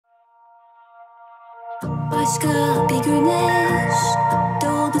Başka bir güneş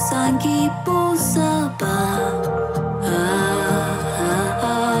doğdu sanki bu sabah.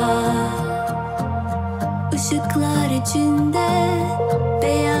 Işıklar içinde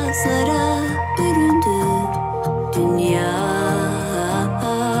beyazlara büründü dünya.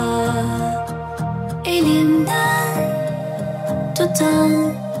 Elimden tutan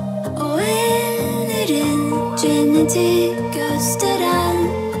o ellerin cenneti gösteren,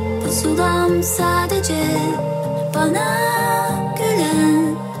 pusulam sadece bana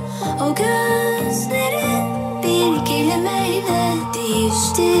gülen. O gözlerin bir kelimeyle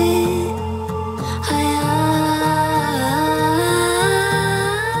değişti hayat.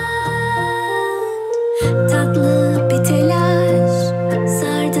 Tatlı bir telaş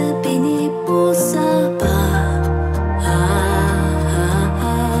sardı beni bu sabah.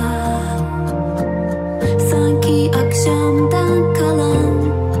 Sanki akşamdan kalan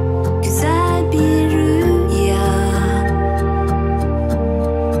güzel bir rüya.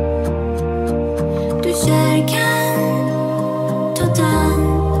 Düşerken tutan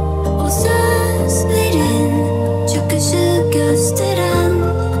o sözlerin çıkışı gösteren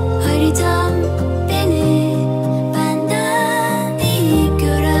haritam, beni benden iyi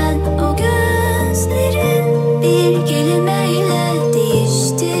gören. O gözlerin bir kelimeyle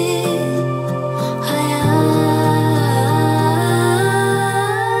değişti hayat.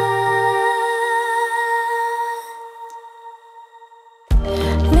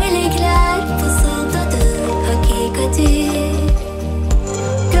 Melekler fısıldadı hakikati,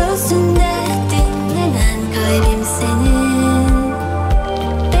 göğsünde dinlenen kalbim senin.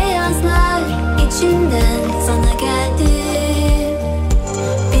 Beyazlar içinden sana geldim,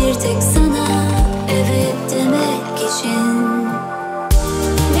 bir tek sana evet demek için.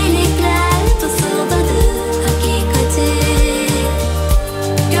 Melekler fısıldadı hakikati,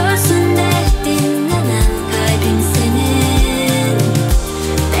 göğsünde dinlenen kalbim senin.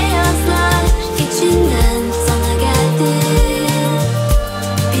 Beyazlar içinden sana geldim,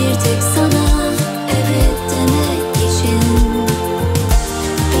 bir tek sana evet demek için.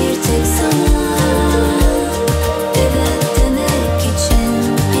 Bir tek sana evet demek için.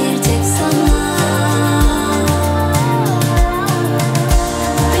 Bir tek sana.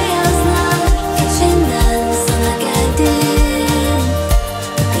 Beyazlar içinden sana geldim,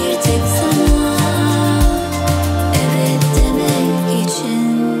 bir tek sana evet demek için.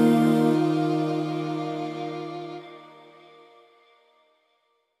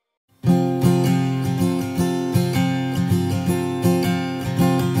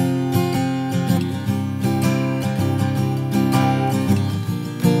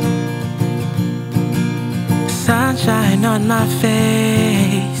 Sunshine on my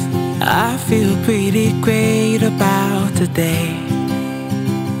face, I feel pretty great about today.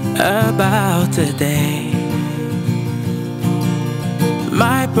 About today.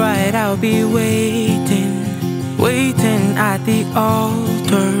 My bride, I'll be waiting, waiting at the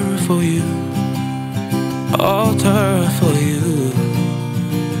altar for you. Altar for you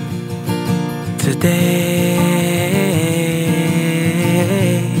today.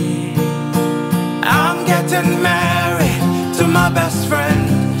 I'm getting married to my best friend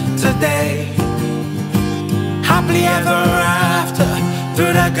today. Happily ever after,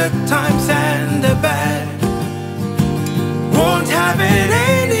 through the good times and the bad. Won't have it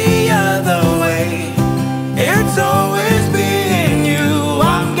any other way. It's always been you.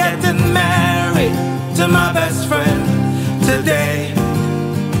 I'm getting married to my best friend today.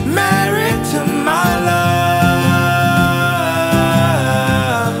 Married to my love.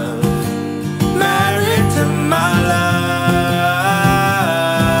 Married to my love.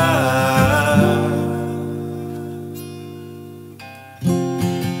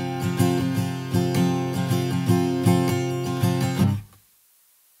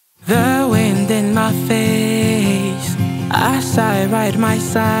 The wind in my face as I ride my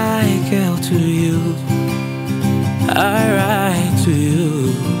cycle to you. I ride to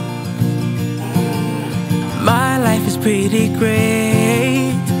you. My life is pretty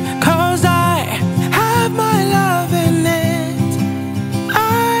great, 'cause I have my love in it.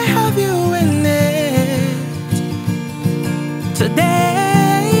 I have you in it.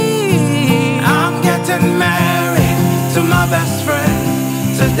 Today I'm getting married to my best friend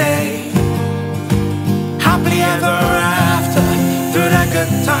today. Happily ever after, through the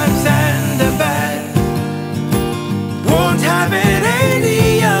good times and the bad. Won't have it any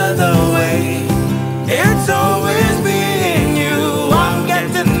other way. It's always been you. I'm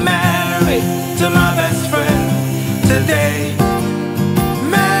getting married to my best friend today.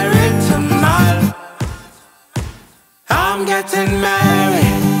 Married to my. I'm getting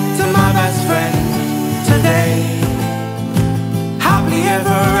married to my best friend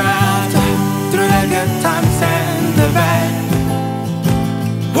ever